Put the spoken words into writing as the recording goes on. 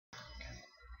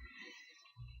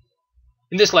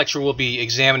In this lecture, we'll be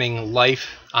examining life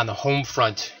on the home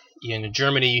front in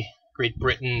Germany, Great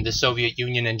Britain, the Soviet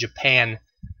Union, and Japan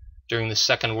during the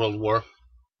Second World War.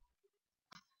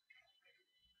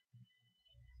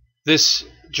 This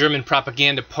German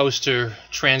propaganda poster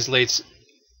translates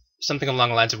something along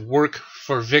the lines of "Work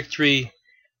for victory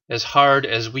as hard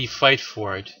as we fight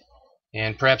for it."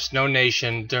 And perhaps no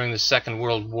nation during the Second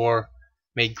World War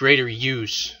made greater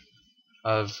use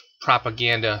of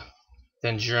propaganda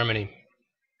than Germany.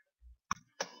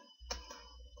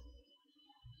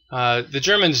 The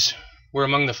Germans were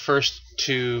among the first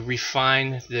to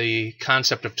refine the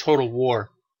concept of total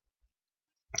war.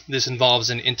 This involves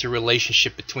an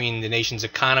interrelationship between the nation's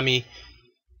economy,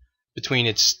 between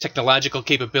its technological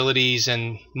capabilities,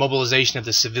 and mobilization of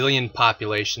the civilian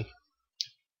population.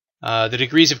 The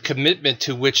degrees of commitment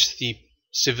to which the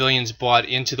civilians bought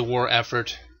into the war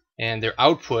effort and their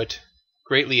output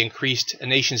greatly increased a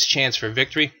nation's chance for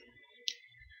victory.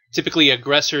 Typically,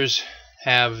 aggressors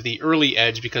have the early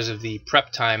edge because of the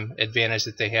prep time advantage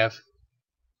that they have.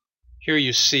 Here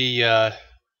you see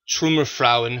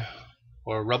Trümmerfrauen,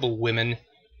 or rebel women,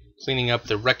 cleaning up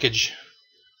the wreckage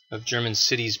of German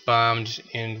cities bombed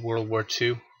in World War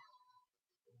II.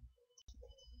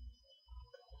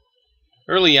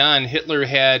 Early on, Hitler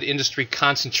had industry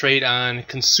concentrate on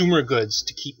consumer goods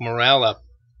to keep morale up.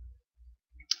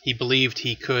 He believed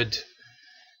he could,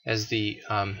 as the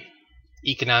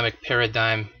economic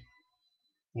paradigm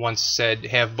once said,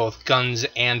 have both guns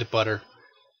and butter.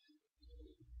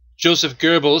 Joseph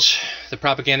Goebbels, the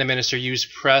propaganda minister,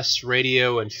 used press,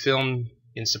 radio, and film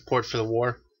in support for the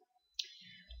war.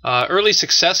 Early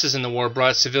successes in the war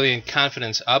brought civilian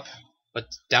confidence up, but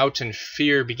doubt and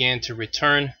fear began to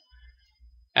return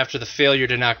after the failure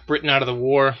to knock Britain out of the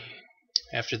war,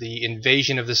 after the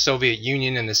invasion of the Soviet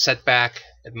Union and the setback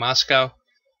at Moscow,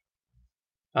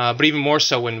 but even more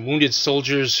so when wounded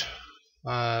soldiers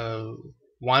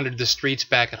wandered the streets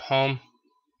back at home.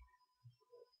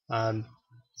 The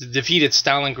defeat at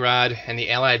Stalingrad and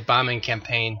the Allied bombing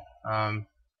campaign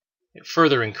it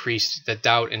further increased the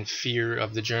doubt and fear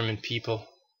of the German people.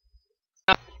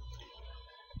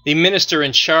 The minister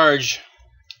in charge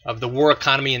of the war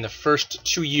economy in the first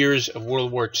 2 years of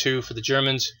World War II for the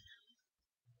Germans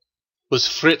was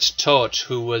Fritz Todt,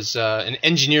 who was an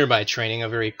engineer by training, a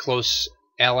very close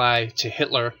ally to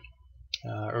Hitler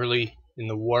early in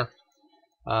the war.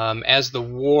 As the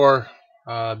war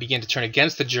began to turn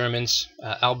against the Germans,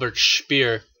 Albert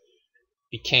Speer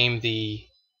became the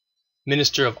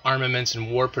Minister of Armaments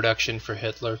and War Production for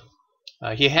Hitler.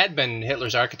 He had been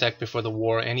Hitler's architect before the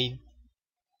war, and he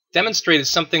demonstrated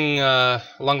something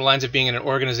along the lines of being an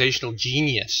organizational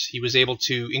genius. He was able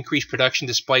to increase production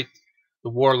despite the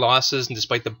war losses and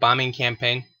despite the bombing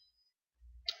campaign.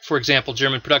 For example,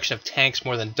 German production of tanks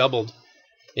more than doubled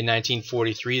in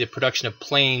 1943. The production of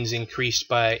planes increased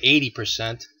by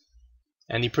 80%.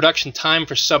 And the production time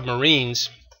for submarines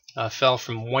fell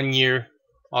from 1 year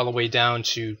all the way down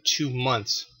to 2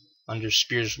 months under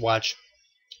Speer's watch.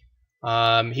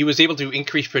 He was able to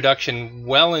increase production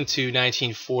well into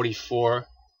 1944,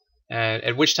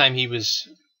 at which time he was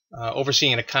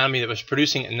overseeing an economy that was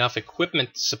producing enough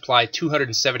equipment to supply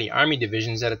 270 army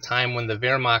divisions at a time when the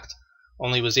Wehrmacht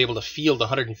only was able to field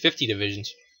 150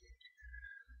 divisions.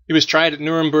 He was tried at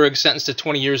Nuremberg, sentenced to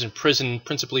 20 years in prison,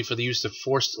 principally for the use of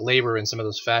forced labor in some of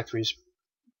those factories.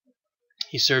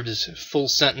 He served his full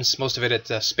sentence, most of it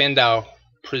at Spandau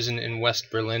prison in West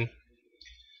Berlin.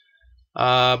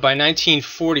 By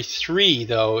 1943,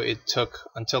 though, it took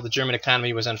until the German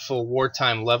economy was on full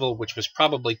wartime level, which was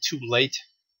probably too late.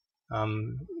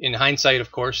 In hindsight,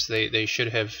 of course, they should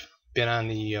have been on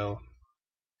the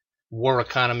war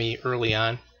economy early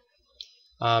on.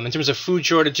 In terms of food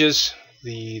shortages,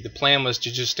 the plan was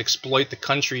to just exploit the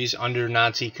countries under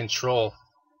Nazi control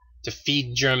to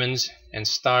feed Germans and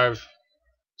starve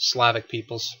Slavic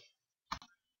peoples.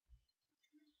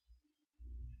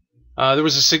 There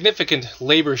was a significant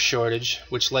labor shortage,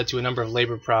 which led to a number of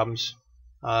labor problems.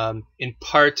 In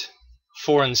part,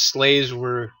 foreign slaves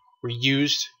were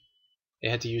used. They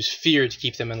had to use fear to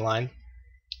keep them in line.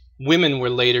 Women were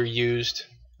later used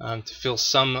to fill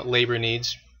some labor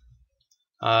needs.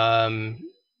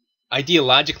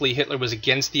 Ideologically, Hitler was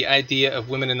against the idea of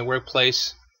women in the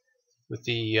workplace, with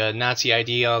the Nazi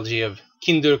ideology of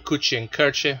Kinder, Küche and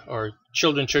Kirche, or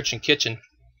children, church, and kitchen.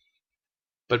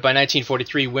 But by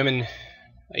 1943, women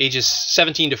ages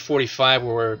 17 to 45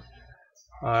 were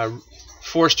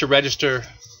forced to register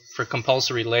for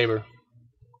compulsory labor.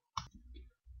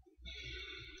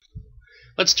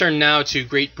 Let's turn now to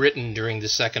Great Britain during the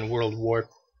Second World War.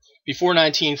 Before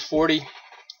 1940,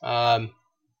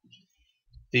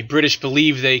 The British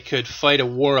believed they could fight a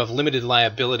war of limited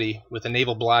liability with a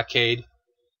naval blockade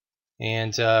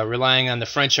and relying on the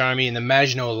French army and the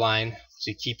Maginot Line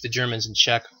to keep the Germans in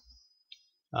check.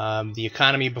 The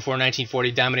economy before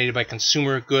 1940 dominated by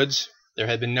consumer goods. There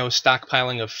had been no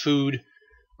stockpiling of food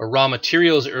or raw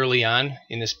materials early on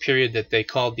in this period that they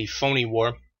called the Phony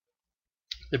War.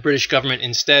 The British government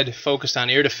instead focused on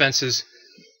air defenses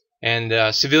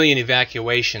and civilian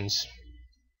evacuations.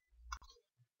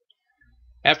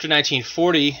 After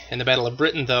 1940 and the Battle of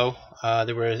Britain, though,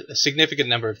 there were a significant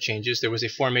number of changes. There was a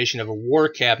formation of a war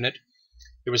cabinet.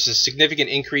 There was a significant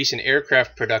increase in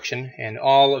aircraft production, and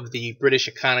all of the British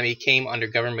economy came under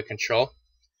government control.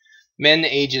 Men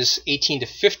ages 18 to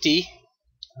 50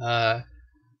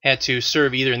 had to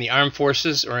serve either in the armed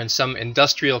forces or in some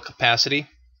industrial capacity,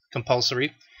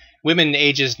 compulsory. Women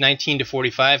ages 19 to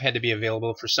 45 had to be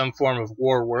available for some form of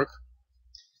war work.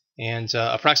 And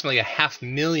approximately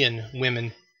 500,000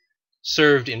 women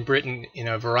served in Britain in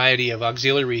a variety of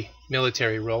auxiliary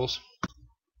military roles.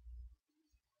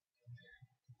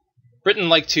 Britain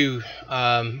liked to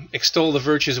extol the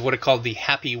virtues of what it called the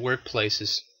happy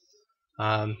workplaces.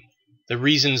 The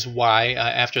reasons why,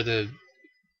 after the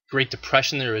Great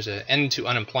Depression, there was an end to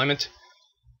unemployment.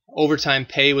 Overtime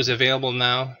pay was available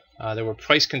now. There were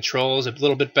price controls, a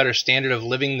little bit better standard of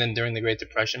living than during the Great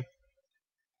Depression.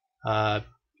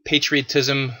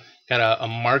 Patriotism got a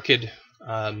marked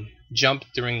jump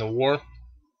during the war.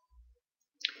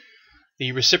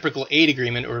 The Reciprocal Aid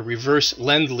Agreement, or Reverse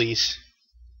Lend-Lease,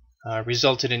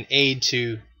 resulted in aid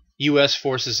to U.S.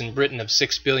 forces in Britain of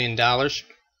 $6 billion.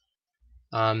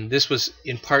 This was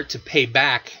in part to pay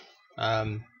back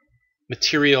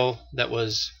material that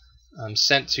was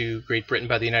sent to Great Britain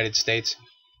by the United States.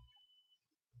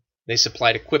 They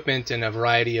supplied equipment and a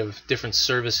variety of different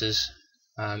services,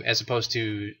 as opposed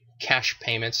to cash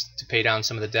payments to pay down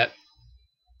some of the debt.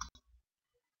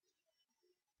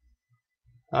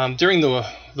 During the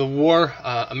war,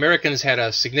 Americans had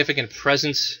a significant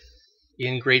presence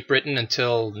in Great Britain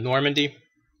until Normandy.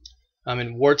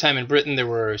 In wartime in Britain, there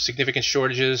were significant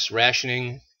shortages,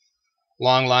 rationing,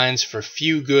 long lines for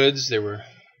few goods. There were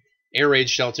air raid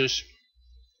shelters.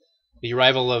 The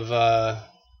arrival of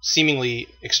seemingly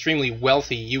extremely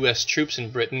wealthy U.S. troops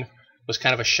in Britain was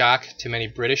kind of a shock to many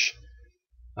British.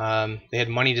 They had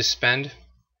money to spend.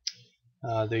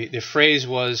 The phrase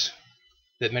was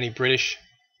that many British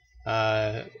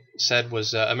said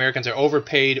was Americans are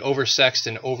overpaid, oversexed,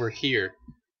 and over here.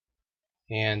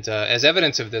 And as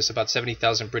evidence of this, about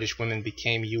 70,000 British women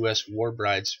became U.S. war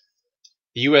brides.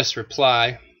 The U.S.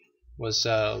 reply was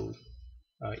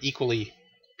equally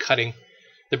cutting.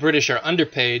 The British are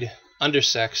underpaid,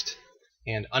 undersexed,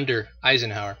 and under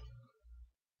Eisenhower.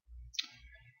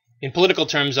 In political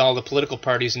terms, all the political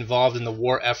parties involved in the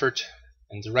war effort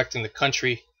and directing the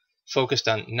country focused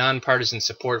on nonpartisan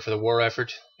support for the war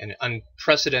effort and an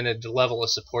unprecedented level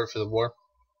of support for the war,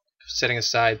 setting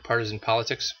aside partisan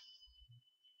politics.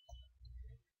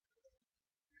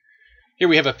 Here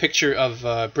we have a picture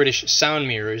of British sound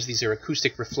mirrors. These are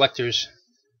acoustic reflectors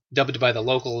dubbed by the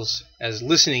locals as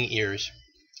listening ears.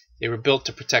 They were built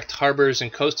to protect harbors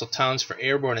and coastal towns for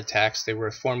airborne attacks. They were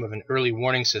a form of an early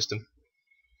warning system.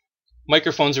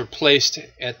 Microphones were placed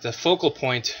at the focal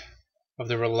point of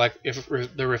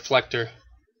the reflector,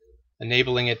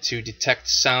 enabling it to detect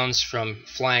sounds from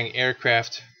flying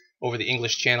aircraft over the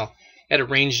English Channel at a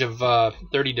range of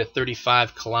 30 to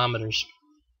 35 kilometers.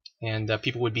 And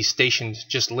people would be stationed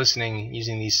just listening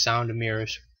using these sound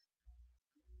mirrors.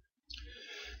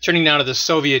 Turning now to the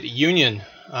Soviet Union,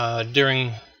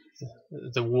 during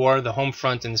the war, the home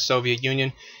front in the Soviet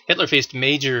Union, Hitler faced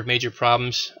major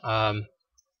problems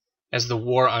as the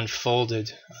war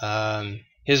unfolded.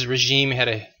 His regime had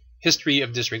a history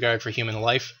of disregard for human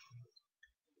life.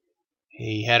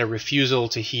 He had a refusal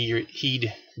to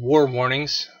heed war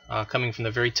warnings coming from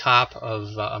the very top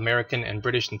of American and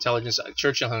British intelligence.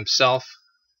 Churchill himself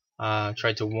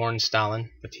tried to warn Stalin,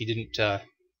 but he didn't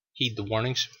heed the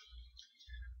warnings.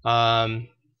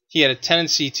 He had a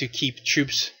tendency to keep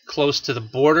troops close to the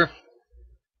border.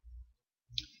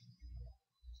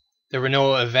 There were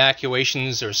no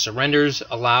evacuations or surrenders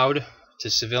allowed to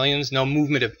civilians, no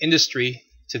movement of industry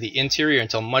to the interior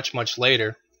until much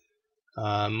later.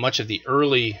 Much of the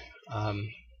early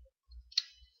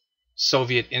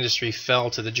Soviet industry fell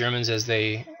to the Germans as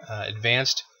they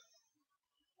advanced.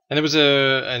 And there was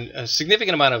a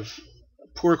significant amount of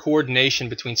poor coordination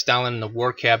between Stalin and the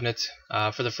war cabinet.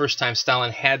 For the first time,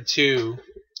 Stalin had to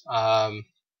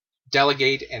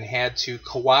delegate and had to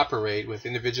cooperate with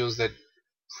individuals that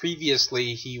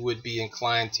previously he would be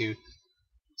inclined to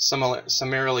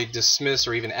summarily dismiss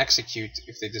or even execute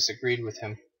if they disagreed with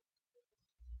him.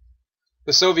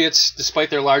 The Soviets,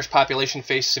 despite their large population,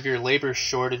 faced severe labor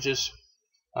shortages.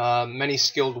 Many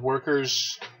skilled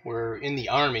workers were in the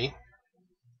army.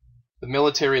 The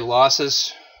military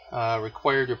losses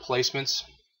required replacements.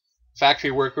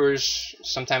 Factory workers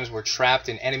sometimes were trapped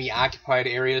in enemy-occupied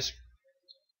areas.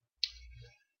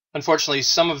 Unfortunately,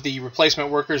 some of the replacement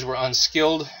workers were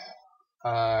unskilled,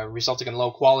 resulting in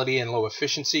low quality and low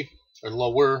efficiency, or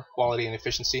lower quality and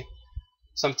efficiency.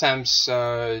 Sometimes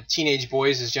teenage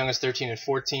boys as young as 13 and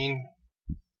 14,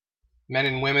 men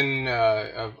and women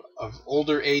of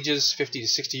older ages, 50 to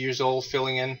 60 years old,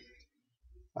 filling in.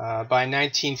 By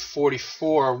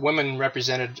 1944, women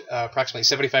represented approximately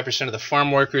 75% of the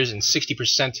farm workers and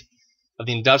 60% of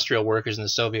the industrial workers in the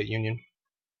Soviet Union.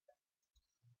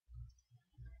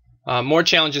 More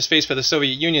challenges faced by the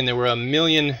Soviet Union. There were 1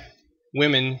 million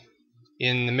women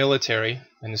in the military,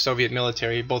 in the Soviet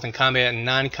military, both in combat and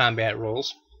non-combat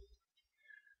roles.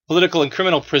 Political and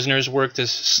criminal prisoners worked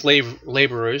as slave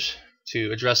laborers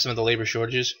to address some of the labor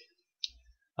shortages.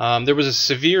 There was a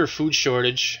severe food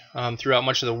shortage throughout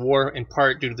much of the war, in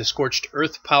part due to the scorched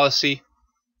earth policy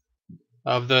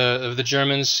of the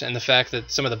Germans and the fact that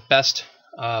some of the best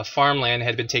farmland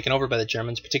had been taken over by the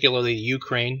Germans, particularly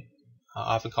Ukraine,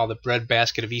 often called the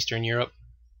breadbasket of Eastern Europe.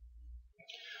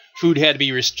 Food had to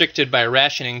be restricted by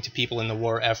rationing to people in the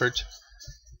war effort,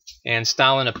 and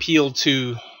Stalin appealed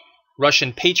to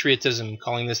Russian patriotism,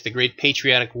 calling this the Great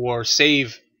Patriotic War,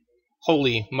 Save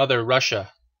Holy Mother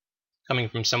Russia, coming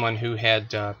from someone who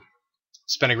had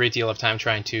spent a great deal of time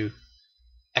trying to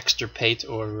extirpate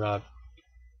or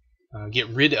get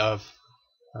rid of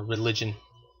religion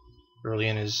early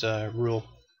in his rule.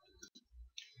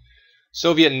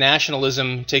 Soviet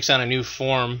nationalism takes on a new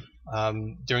form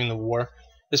during the war.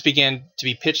 This began to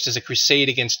be pitched as a crusade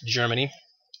against Germany.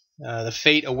 The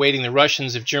fate awaiting the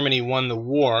Russians if Germany won the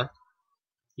war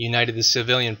united the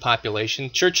civilian population.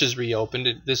 Churches reopened.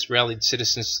 This rallied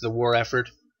citizens to the war effort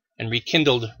and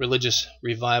rekindled religious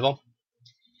revival.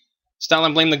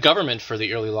 Stalin blamed the government for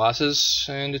the early losses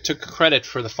and took credit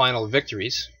for the final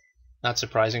victories. Not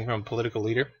surprising from a political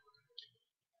leader.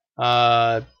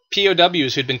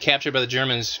 POWs who had been captured by the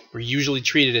Germans were usually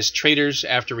treated as traitors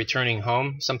after returning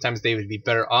home. Sometimes they would be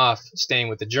better off staying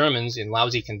with the Germans in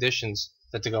lousy conditions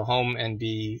than to go home and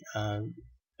be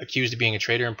accused of being a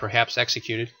traitor and perhaps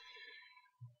executed.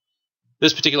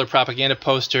 This particular propaganda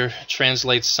poster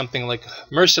translates something like,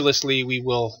 "Mercilessly we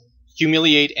will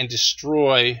humiliate and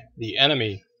destroy the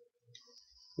enemy."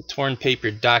 The torn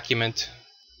paper document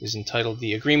is entitled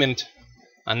 "The Agreement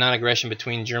on Non-Aggression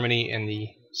Between Germany and the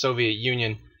Soviet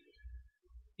Union,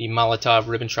 the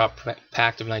Molotov-Ribbentrop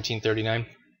Pact of 1939.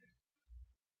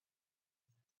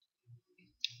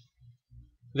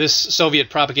 This Soviet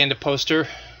propaganda poster,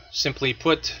 simply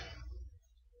put,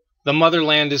 the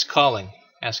motherland is calling,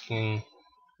 asking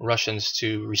Russians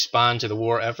to respond to the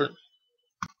war effort.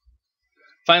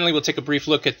 Finally, we'll take a brief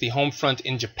look at the home front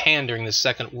in Japan during the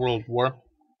Second World War.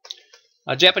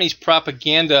 Japanese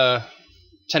propaganda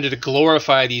tended to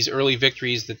glorify these early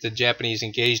victories that the Japanese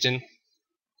engaged in,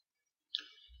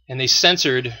 and they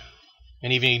censored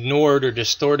and even ignored or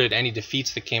distorted any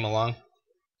defeats that came along.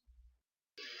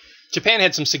 Japan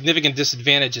had some significant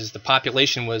disadvantages. The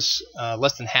population was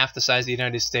less than half the size of the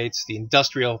United States. The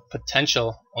industrial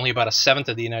potential, only about a seventh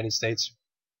of the United States.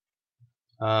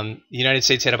 The United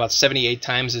States had about 78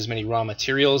 times as many raw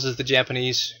materials as the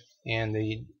Japanese, and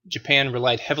Japan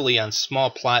relied heavily on small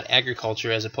plot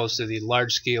agriculture as opposed to the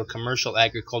large-scale commercial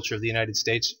agriculture of the United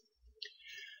States.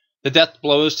 The death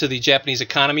blows to the Japanese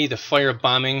economy, the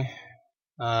firebombing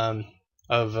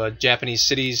of Japanese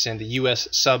cities, and the U.S.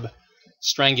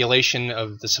 sub-strangulation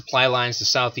of the supply lines to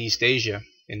Southeast Asia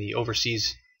in the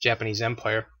overseas Japanese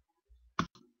empire.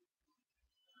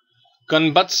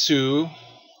 Gunbutsu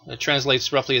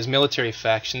translates roughly as military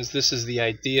factions. This is the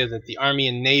idea that the Army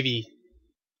and Navy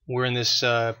were in this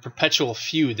perpetual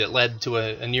feud that led to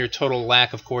a near total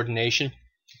lack of coordination.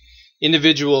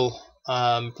 Individual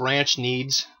branch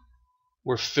needs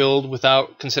were filled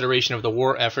without consideration of the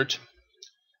war effort.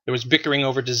 There was bickering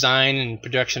over design and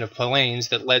production of planes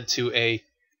that led to a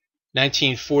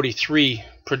 1943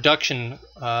 production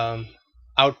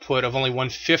output of only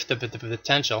 1/5 of the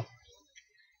potential.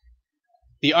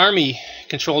 The Army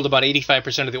controlled about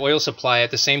 85% of the oil supply. At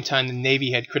the same time, the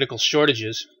Navy had critical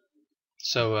shortages.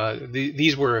 So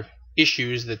these were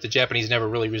issues that the Japanese never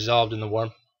really resolved in the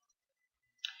war.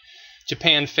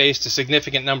 Japan faced a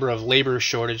significant number of labor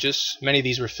shortages. Many of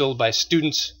these were filled by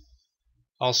students,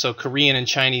 also Korean and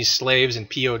Chinese slaves and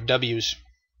POWs.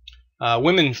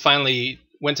 Women finally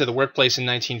went to the workplace in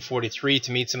 1943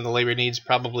 to meet some of the labor needs,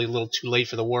 probably a little too late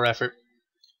for the war effort.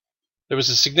 There was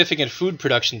a significant food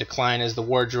production decline as the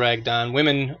war dragged on.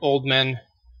 Women, old men,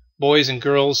 boys and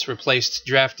girls replaced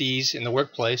draftees in the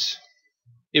workplace.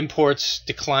 Imports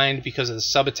declined because of the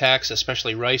sub-attacks,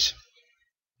 especially rice.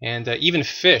 And even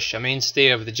fish, a mainstay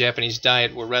of the Japanese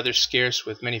diet, were rather scarce,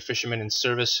 with many fishermen in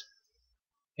service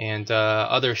and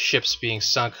other ships being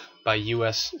sunk by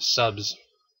U.S. subs.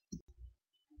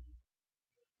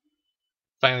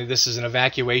 Finally, this is an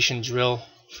evacuation drill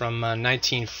from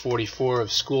 1944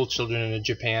 of school children in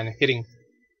Japan, hitting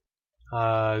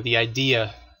the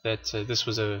idea that this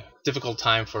was a difficult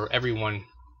time for everyone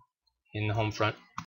in the home front.